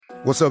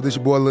What's up, this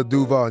your boy Lil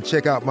Duval, and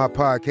check out my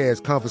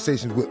podcast,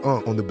 Conversations with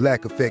Unc, on the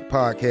Black Effect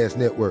Podcast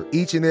Network.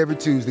 Each and every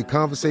Tuesday,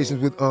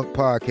 Conversations with Unc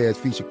podcast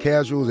feature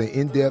casuals and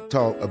in-depth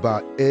talk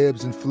about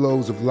ebbs and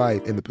flows of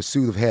life and the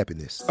pursuit of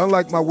happiness.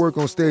 Unlike my work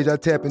on stage, I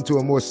tap into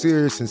a more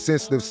serious and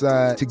sensitive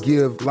side to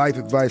give life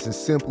advice and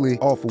simply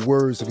offer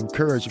words of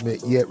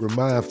encouragement, yet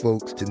remind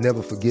folks to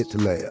never forget to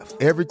laugh.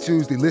 Every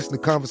Tuesday, listen to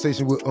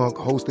Conversations with Unc,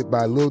 hosted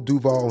by Lil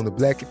Duval on the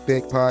Black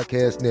Effect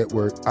Podcast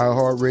Network,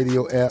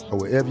 iHeartRadio app, or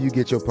wherever you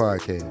get your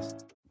podcasts.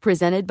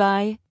 Presented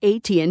by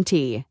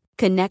AT&T.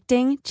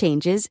 Connecting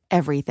changes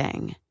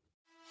everything.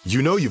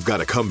 You know you've got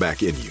a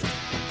comeback in you.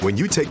 When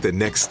you take the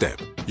next step,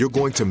 you're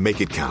going to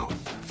make it count.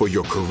 For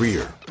your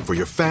career, for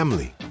your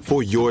family,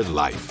 for your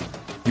life.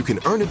 You can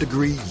earn a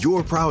degree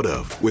you're proud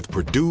of with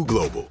Purdue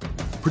Global.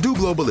 Purdue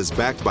Global is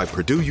backed by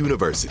Purdue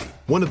University,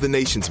 one of the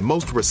nation's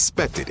most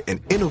respected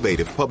and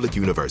innovative public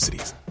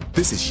universities.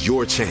 This is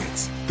your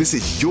chance. This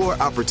is your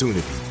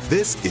opportunity.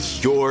 This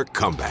is your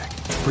comeback.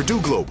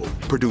 Purdue Global,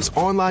 Purdue's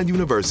online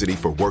university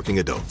for working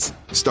adults.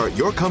 Start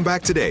your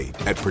comeback today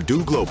at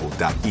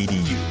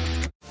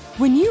purdueglobal.edu.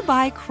 When you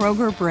buy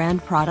Kroger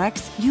brand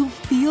products, you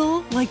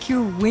feel like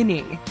you're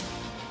winning.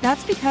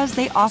 That's because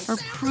they offer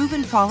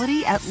proven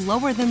quality at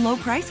lower than low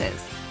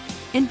prices.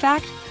 In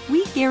fact,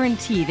 we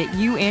guarantee that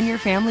you and your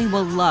family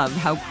will love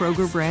how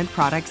Kroger brand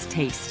products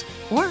taste,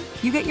 or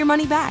you get your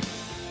money back.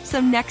 So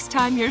next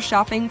time you're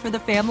shopping for the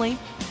family,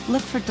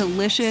 look for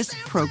delicious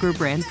Kroger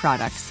brand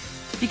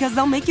products, because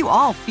they'll make you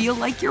all feel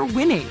like you're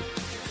winning.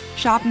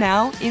 Shop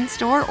now,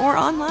 in-store, or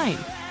online.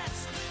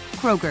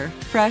 Kroger,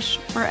 fresh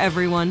for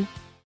everyone.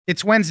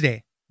 It's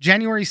Wednesday,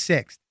 January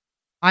 6th.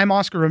 I'm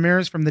Oscar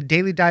Ramirez from the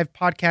Daily Dive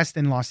podcast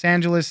in Los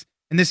Angeles,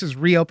 and this is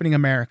Reopening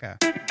America.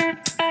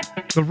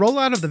 The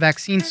rollout of the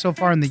vaccine so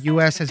far in the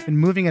U.S. has been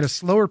moving at a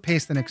slower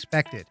pace than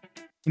expected.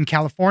 In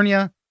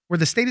California, where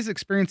the state is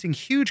experiencing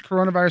huge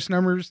coronavirus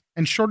numbers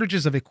and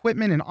shortages of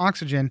equipment and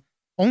oxygen,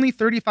 only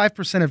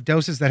 35% of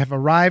doses that have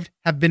arrived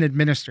have been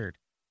administered.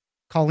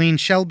 Colleen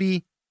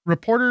Shelby,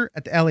 reporter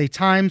at the LA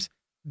Times,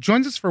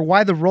 joins us for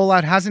why the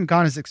rollout hasn't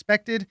gone as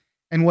expected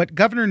and what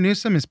Governor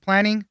Newsom is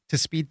planning to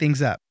speed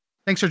things up.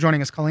 Thanks for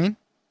joining us, Colleen.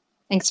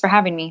 Thanks for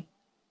having me.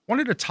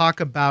 Wanted to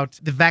talk about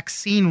the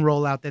vaccine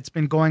rollout that's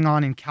been going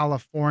on in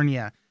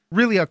California.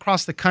 Really,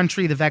 across the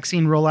country, the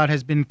vaccine rollout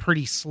has been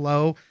pretty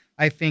slow.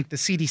 I think the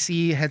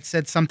CDC had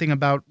said something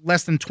about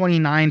less than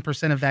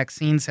 29% of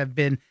vaccines have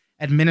been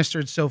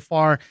administered so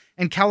far.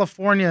 And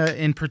California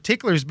in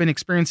particular has been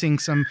experiencing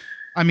some,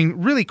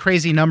 really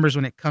crazy numbers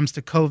when it comes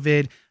to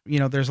COVID. You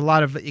know, there's a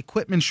lot of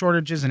equipment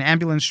shortages and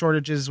ambulance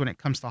shortages when it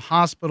comes to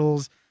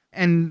hospitals.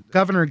 And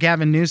Governor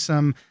Gavin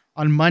Newsom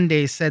on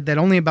Monday said that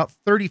only about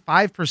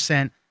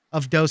 35%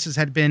 of doses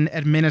had been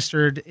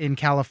administered in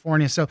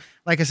California. So,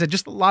 like I said,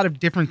 just a lot of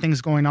different things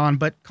going on.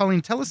 But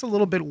Colleen, tell us a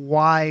little bit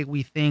why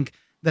we think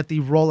that the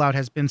rollout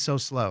has been so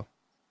slow.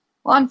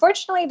 Well,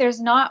 unfortunately,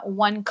 there's not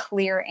one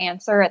clear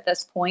answer at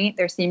this point.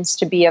 There seems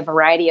to be a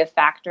variety of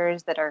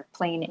factors that are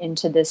playing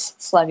into this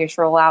sluggish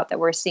rollout that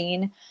we're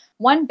seeing.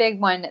 One big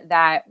one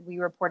that we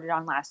reported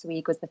on last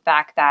week was the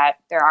fact that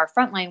there are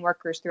frontline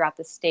workers throughout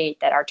the state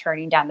that are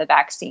turning down the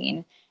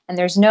vaccine. And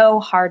there's no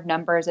hard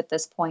numbers at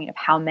this point of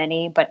how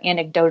many, but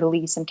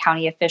anecdotally, some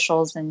county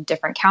officials in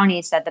different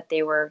counties said that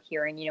they were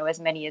hearing,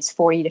 as many as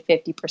 40 to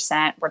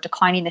 50% were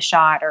declining the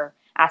shot or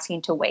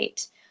asking to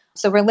wait.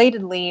 So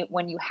relatedly,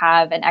 when you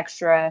have an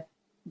extra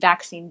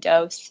vaccine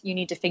dose, you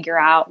need to figure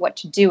out what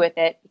to do with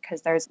it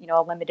because there's,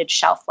 a limited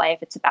shelf life.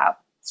 It's about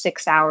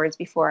 6 hours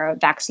before a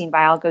vaccine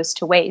vial goes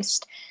to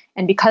waste.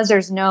 And because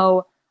there's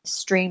no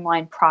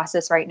streamlined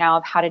process right now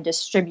of how to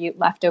distribute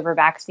leftover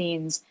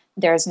vaccines,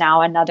 there's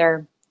now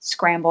another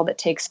scramble that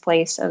takes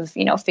place of,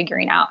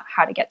 figuring out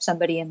how to get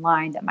somebody in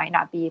line that might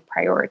not be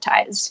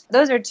prioritized.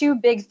 Those are two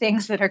big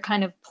things that are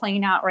kind of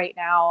playing out right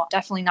now.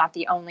 Definitely not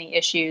the only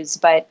issues,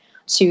 but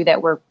two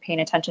that we're paying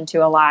attention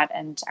to a lot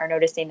and are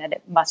noticing that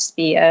it must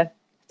be a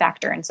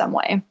factor in some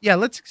way. Yeah,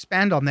 let's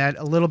expand on that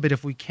a little bit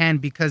if we can,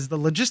 because the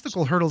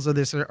logistical hurdles of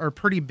this are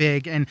pretty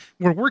big. And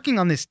we're working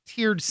on this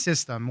tiered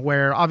system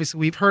where obviously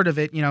we've heard of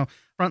it,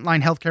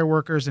 frontline healthcare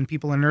workers and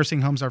people in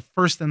nursing homes are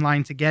first in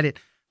line to get it.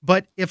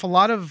 But if a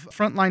lot of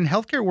frontline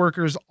healthcare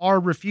workers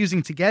are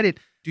refusing to get it,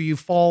 do you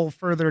fall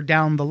further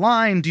down the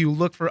line? Do you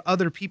look for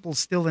other people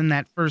still in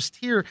that first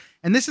tier?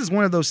 And this is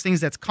one of those things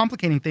that's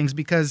complicating things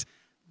because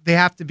they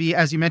have to be,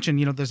 as you mentioned,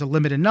 there's a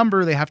limited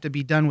number. They have to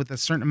be done with a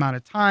certain amount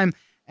of time.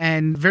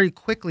 And very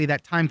quickly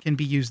that time can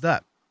be used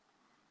up.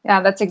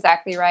 Yeah, that's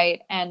exactly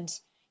right. And,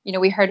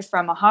 we heard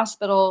from a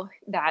hospital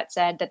that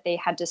said that they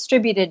had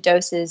distributed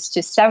doses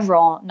to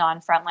several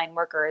non-frontline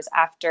workers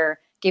after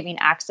giving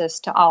access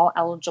to all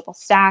eligible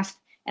staff.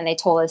 And they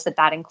told us that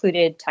that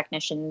included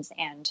technicians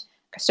and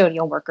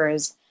custodial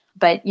workers.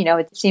 But,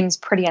 it seems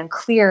pretty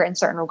unclear in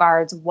certain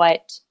regards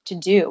what to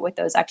do with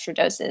those extra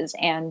doses.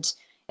 And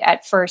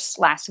at first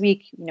last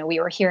week, we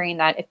were hearing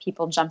that if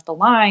people jump the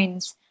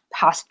lines,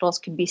 hospitals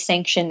could be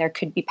sanctioned, there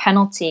could be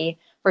penalty,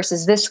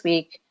 versus this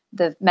week,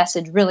 the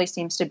message really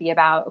seems to be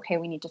about, okay,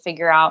 we need to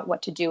figure out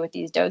what to do with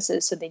these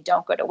doses so they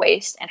don't go to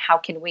waste. And how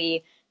can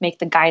we make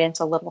the guidance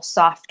a little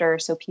softer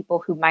so people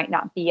who might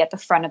not be at the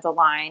front of the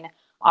line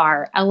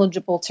are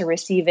eligible to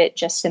receive it,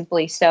 just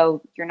simply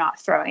so you're not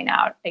throwing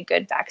out a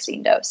good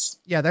vaccine dose.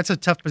 Yeah, that's a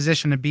tough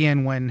position to be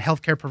in when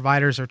healthcare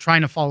providers are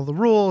trying to follow the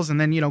rules. And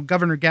then,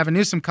 Governor Gavin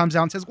Newsom comes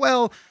out and says,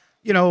 well,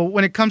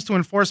 when it comes to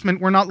enforcement,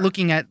 we're not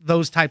looking at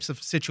those types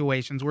of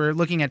situations. We're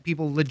looking at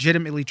people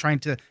legitimately trying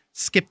to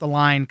skip the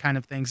line kind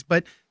of things.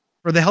 But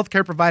for the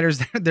healthcare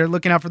providers, they're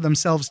looking out for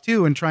themselves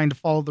too and trying to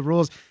follow the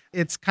rules.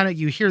 It's kind of,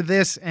 you hear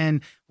this,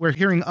 and we're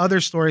hearing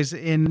other stories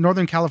in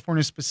Northern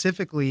California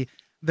specifically.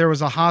 There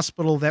was a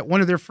hospital that one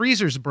of their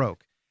freezers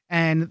broke,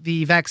 and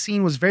the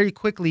vaccine was very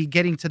quickly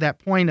getting to that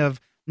point of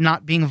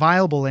not being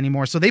viable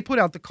anymore. So they put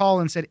out the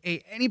call and said,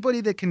 hey, anybody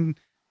that can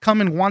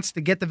come and wants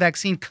to get the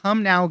vaccine,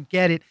 come now,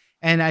 get it.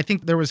 And I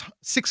think there was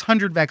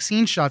 600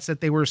 vaccine shots that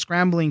they were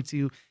scrambling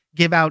to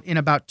give out in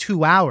about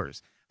 2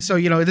 hours. So,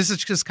 this is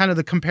just kind of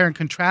the compare and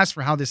contrast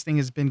for how this thing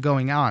has been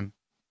going on.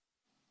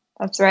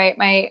 That's right.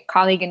 My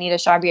colleague Anita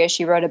Shabria,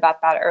 she wrote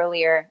about that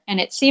earlier. And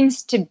it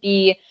seems to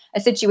be a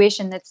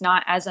situation that's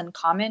not as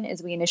uncommon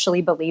as we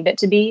initially believed it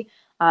to be.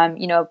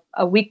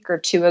 A week or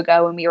two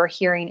ago, when we were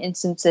hearing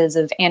instances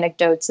of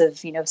anecdotes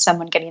of,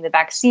 someone getting the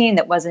vaccine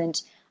that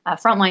wasn't a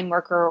frontline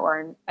worker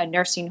or a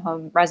nursing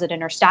home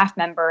resident or staff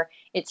member,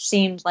 it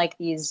seemed like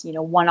these,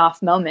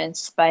 one-off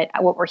moments. But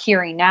what we're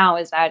hearing now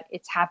is that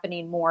it's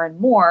happening more and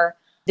more.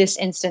 This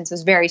instance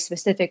was very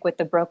specific with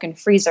the broken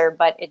freezer,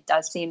 but it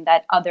does seem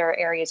that other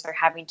areas are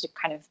having to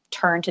kind of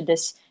turn to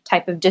this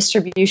type of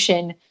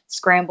distribution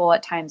scramble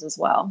at times as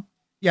well.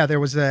 Yeah,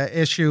 there was an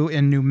issue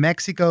in New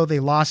Mexico.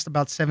 They lost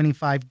about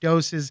 75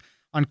 doses.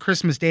 On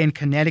Christmas Day in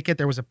Connecticut,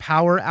 there was a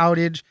power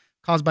outage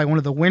caused by one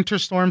of the winter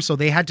storms. So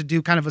they had to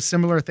do kind of a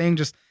similar thing,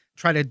 just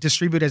try to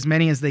distribute as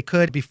many as they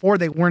could before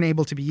they weren't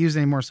able to be used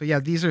anymore. So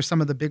yeah, these are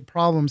some of the big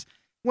problems.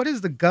 What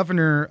has the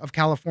governor of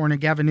California,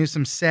 Gavin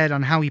Newsom, said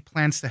on how he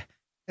plans to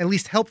at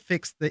least help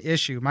fix the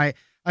issue? My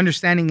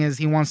understanding is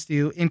he wants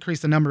to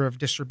increase the number of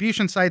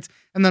distribution sites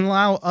and then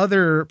allow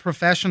other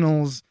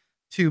professionals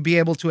to be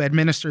able to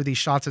administer these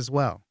shots as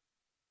well.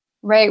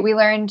 Right. We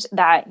learned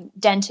that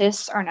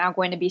dentists are now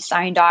going to be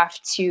signed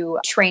off to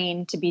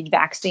train to be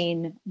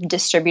vaccine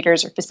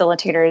distributors or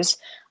facilitators,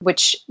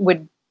 which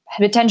would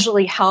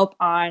potentially help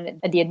on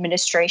the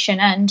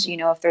administration end.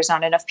 If there's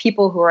not enough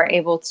people who are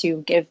able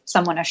to give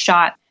someone a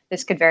shot,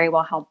 this could very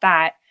well help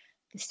that.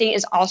 The state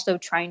is also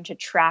trying to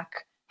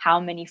track how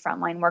many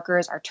frontline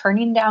workers are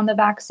turning down the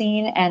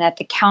vaccine. And at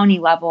the county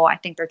level, I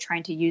think they're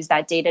trying to use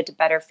that data to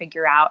better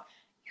figure out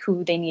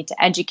who they need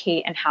to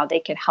educate and how they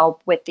could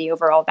help with the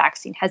overall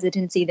vaccine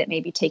hesitancy that may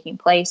be taking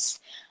place.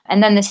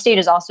 And then the state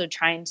is also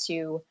trying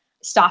to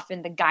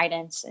soften the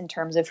guidance in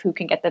terms of who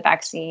can get the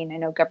vaccine. I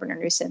know Governor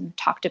Newsom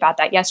talked about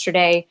that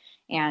yesterday,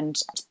 and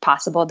it's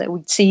possible that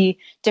we'd see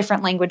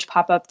different language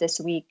pop up this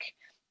week.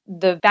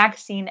 The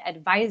Vaccine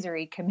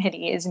Advisory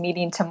Committee is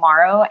meeting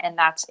tomorrow, and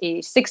that's a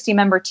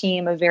 60-member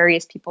team of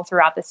various people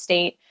throughout the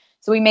state.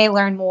 So we may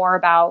learn more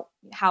about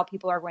how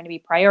people are going to be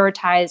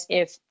prioritized,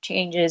 if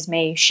changes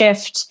may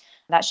shift.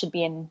 That should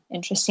be an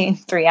interesting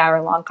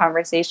 3-hour-long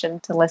conversation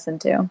to listen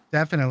to.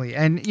 Definitely.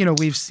 And,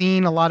 we've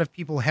seen a lot of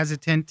people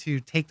hesitant to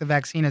take the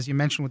vaccine, as you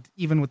mentioned,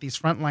 even with these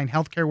frontline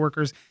healthcare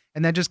workers.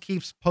 And that just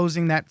keeps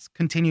posing that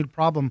continued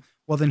problem.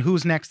 Well, then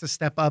who's next to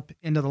step up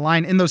into the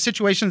line? In those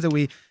situations that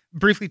we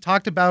briefly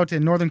talked about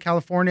in Northern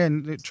California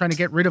and trying to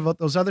get rid of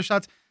those other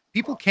shots,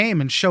 people came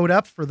and showed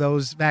up for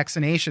those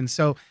vaccinations.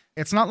 So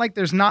it's not like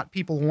there's not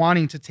people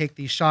wanting to take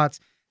these shots.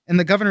 And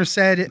the governor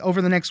said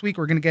over the next week,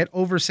 we're going to get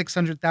over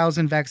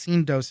 600,000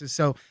 vaccine doses.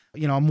 So,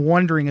 I'm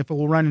wondering if it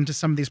will run into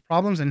some of these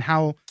problems and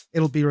how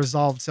it'll be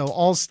resolved. So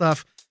all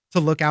stuff to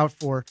look out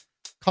for.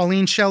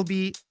 Colleen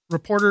Shelby,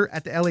 reporter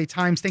at the LA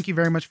Times, thank you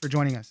very much for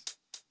joining us.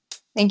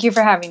 Thank you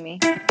for having me.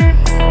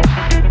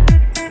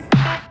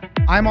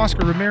 I'm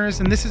Oscar Ramirez,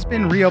 and this has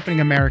been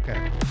Reopening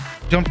America.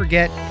 Don't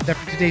forget that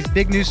for today's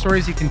big news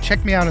stories, you can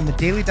check me out on the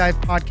Daily Dive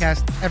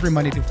podcast every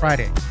Monday through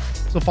Friday.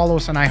 So follow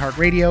us on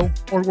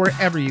iHeartRadio or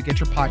wherever you get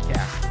your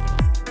podcasts.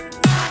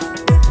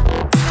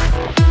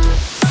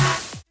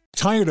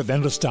 Tired of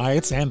endless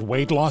diets and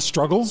weight loss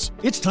struggles?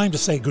 It's time to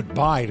say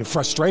goodbye to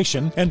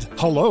frustration and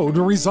hello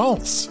to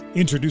results.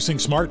 Introducing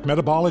Smart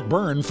Metabolic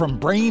Burn from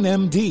Brain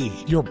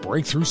MD, your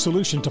breakthrough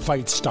solution to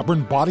fight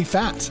stubborn body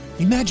fat.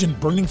 Imagine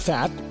burning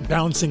fat,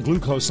 balancing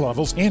glucose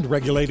levels, and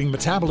regulating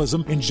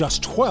metabolism in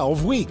just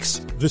 12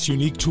 weeks. This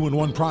unique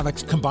 2-in-1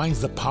 product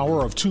combines the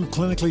power of 2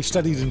 clinically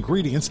studied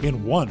ingredients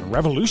in one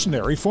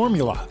revolutionary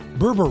formula.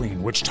 Berberine,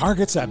 which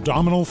targets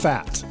abdominal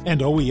fat,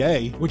 and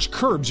OEA, which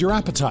curbs your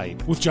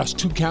appetite. With just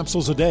 2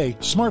 capsules a day,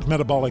 Smart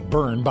Metabolic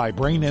Burn by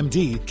Brain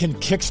MD can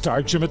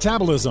kickstart your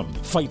metabolism,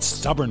 fight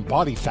stubborn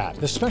body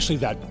fat, especially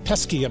that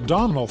pesky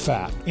abdominal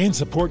fat, and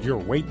support your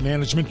weight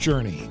management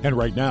journey. And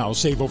right now,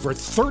 save over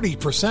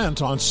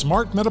 30% on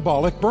Smart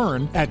Metabolic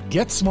Burn at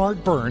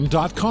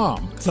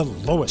GetSmartBurn.com. The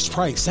lowest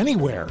price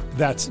anywhere.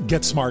 That's That's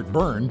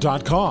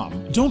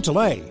GetSmartBurn.com. Don't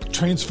delay.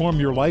 Transform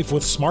your life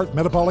with Smart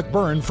Metabolic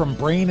Burn from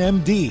Brain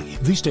MD.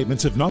 These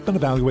statements have not been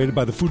evaluated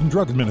by the Food and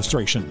Drug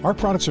Administration. Our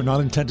products are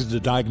not intended to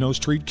diagnose,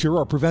 treat, cure,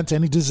 or prevent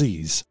any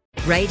disease.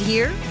 Right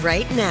here,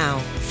 right now.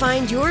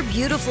 Find your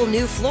beautiful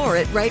new floor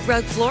at Right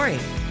Rug Flooring.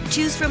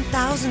 Choose from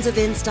thousands of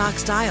in-stock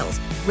styles,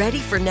 ready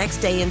for next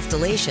day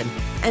installation,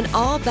 and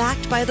all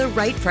backed by the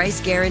right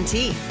price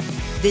guarantee.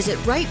 Visit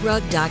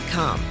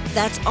rightrug.com.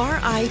 That's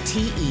RITERUG.com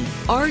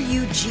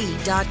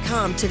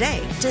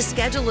today to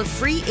schedule a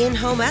free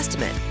in-home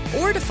estimate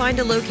or to find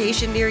a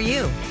location near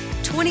you.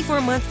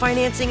 24-month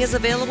financing is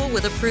available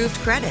with approved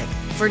credit.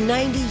 For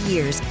 90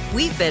 years,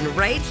 we've been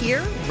right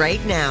here,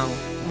 right now.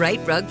 Right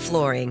Rug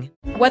Flooring.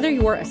 Whether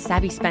you're a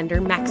savvy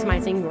spender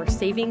maximizing your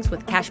savings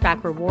with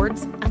cashback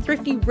rewards, a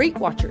thrifty rate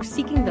watcher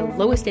seeking the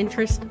lowest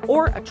interest,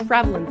 or a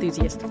travel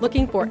enthusiast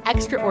looking for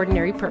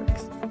extraordinary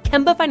perks,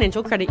 Kemba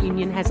Financial Credit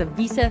Union has a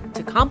visa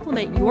to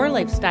complement your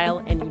lifestyle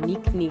and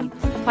unique needs.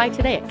 Apply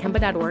today at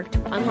Kemba.org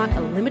to unlock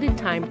a limited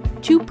time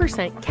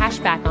 2% cash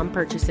back on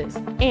purchases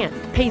and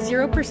pay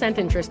 0%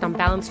 interest on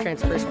balance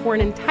transfers for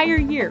an entire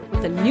year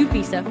with a new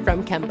visa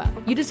from Kemba.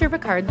 You deserve a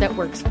card that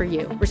works for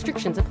you.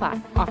 Restrictions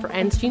apply. Offer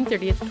ends June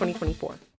 30th, 2024.